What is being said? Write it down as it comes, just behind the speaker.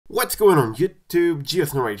What's going on YouTube?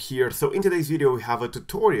 GeoSnow right here. So in today's video we have a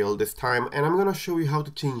tutorial this time, and I'm gonna show you how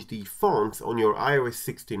to change the fonts on your iOS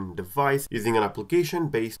 16 device using an application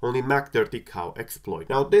based on the MacDirtyCow exploit.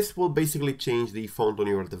 Now this will basically change the font on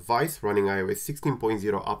your device running iOS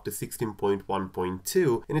 16.0 up to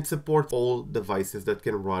 16.1.2, and it supports all devices that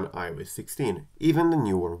can run iOS 16, even the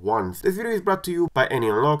newer ones. This video is brought to you by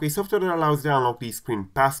AnyUnlock, a software that allows you to unlock the screen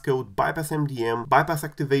passcode, bypass MDM, bypass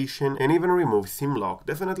activation, and even remove SIM-lock.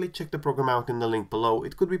 Definitely check the program out in the link below.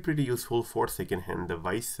 It could be pretty useful for second-hand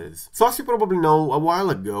devices. So as you probably know, a while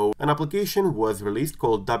ago, an application was released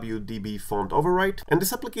called WDBFontOverwrite, and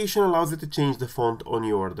this application allows you to change the font on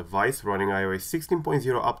your device running iOS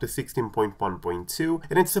 16.0 up to 16.1.2,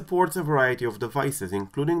 and it supports a variety of devices,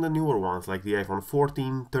 including the newer ones like the iPhone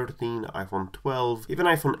 14, 13, iPhone 12, even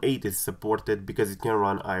iPhone 8 is supported because it can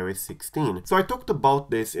run iOS 16. So I talked about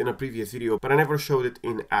this in a previous video, but I never showed it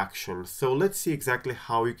in action. So let's see exactly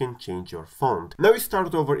how you can change your font. Now we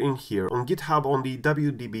start over in here on GitHub on the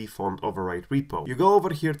WDBFontOverwrite repo. You go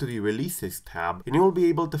over here to the releases tab and you will be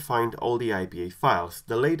able to find all the IPA files.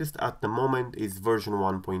 The latest at the moment is version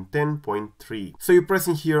 1.10.3. So you press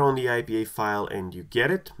in here on the IPA file and you get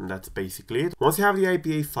it. That's basically it. Once you have the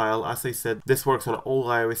IPA file, as I said, this works on all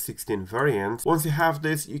iOS 16 variants. Once you have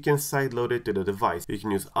this, you can sideload it to the device. You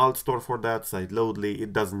can use AltStore for that, sideloadly,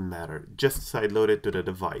 it doesn't matter. Just sideload it to the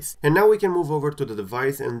device. And now we can move over to the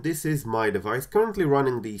device, and this is my device currently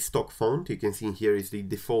running the stock font. You can see here is the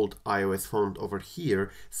default iOS font over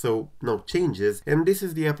here, so no changes. And this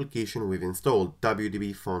is the application we've installed,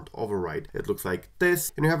 WDBFontOverwrite. It looks like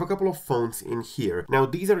this, and you have a couple of fonts in here. Now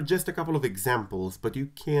these are just a couple of examples, but you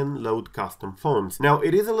can load custom fonts. Now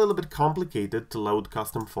it is a little bit complicated to load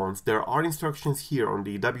custom fonts. There are instructions here on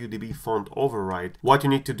the WDBFontOverwrite what you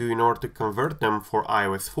need to do in order to convert them for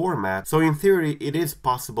iOS format. So in theory it is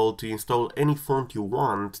possible to install any font you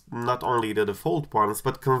want, not only the default ones,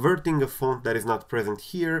 but converting a font that is not present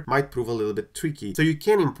here might prove a little bit tricky. So you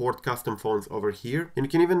can import custom fonts over here, and you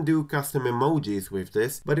can even do custom emojis with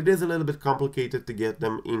this, but it is a little bit complicated to get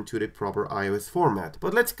them into the proper iOS format.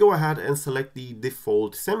 But let's go ahead and select the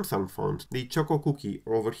default Samsung font, the Choco Cookie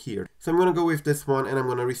over here. So I'm gonna go with this one and I'm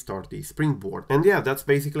gonna restart the Springboard. And yeah, that's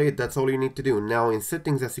basically it. That's all you need to do. Now in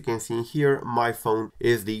settings, as you can see here, my font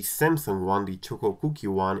is the Samsung one, the Choco Cookie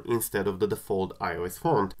one, instead of the default iOS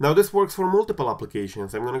font. Now this works for multiple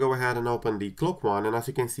applications. I'm gonna go ahead and open the clock one, and as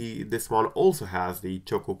you can see, this one also has the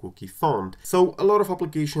Choco Cookie font. So a lot of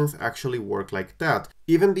applications actually work like that.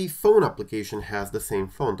 Even the phone application has the same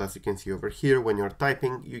font. As you can see over here, when you're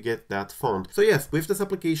typing, you get that font. So yes, with this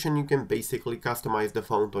application, you can basically customize the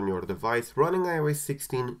font on your device running iOS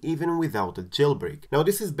 16 even without a jailbreak. Now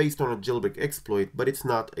this is based on a jailbreak exploit, but it's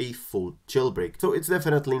not a full jailbreak, so it's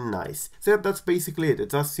definitely nice. So that's basically it.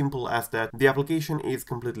 It's as simple as that. The application is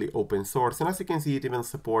completely open source, and as you can see, it even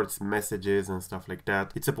supports messages and stuff like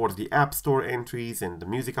that. It supports the App Store entries and the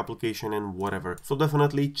music application and whatever. So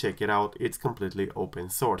definitely check it out. It's completely open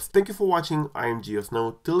source. Thank you for watching. I am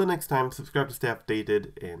GeoSnow. Till the next time, subscribe to stay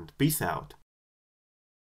updated, and peace out.